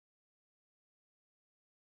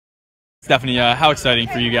Stephanie, how exciting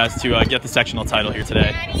for you guys to get the sectional title here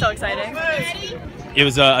today. So exciting. It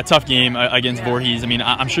was a tough game against Voorhees. I mean,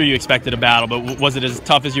 I'm sure you expected a battle, but was it as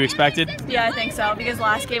tough as you expected? Yeah, I think so, because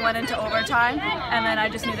last game went into overtime, and then I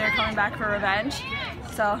just knew they were coming back for revenge.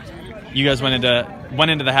 So you guys went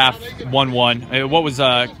into the half 1-1. What was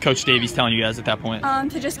Coach Davies telling you guys at that point?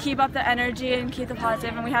 To just keep up the energy and keep the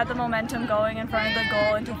positive, and we had the momentum going in front of the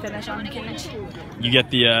goal and to finish on the cage. You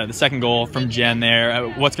get the second goal from Jen there.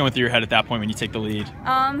 What's going through your head at that point when you take the lead?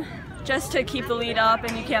 Just to keep the lead up,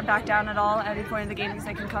 and you can't back down at all. Every point of the game, because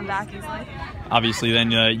they can come back easily. Obviously,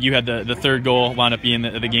 then you had the third goal wound up being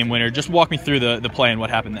the game winner. Just walk me through the play and what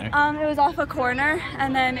happened there. It was off a corner,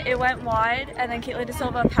 and then it went wide, and then Caitlin De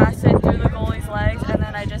Silva passed it through the goalie's legs, and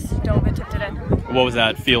then I just dove and tipped it in. What was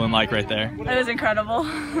that feeling like right there? It was incredible.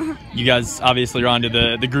 You guys obviously are on to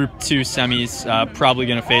the Group 2 semis, probably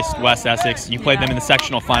going to face West Essex. You played them in the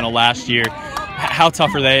sectional final last year. How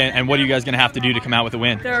tough are they, and what are you guys going to have to do to come out with a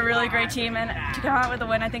win? They're a really great team, and to come out with a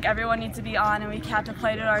win, I think everyone needs to be on, and we have to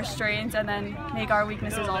play to our strengths and then make our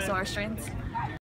weaknesses also our strengths.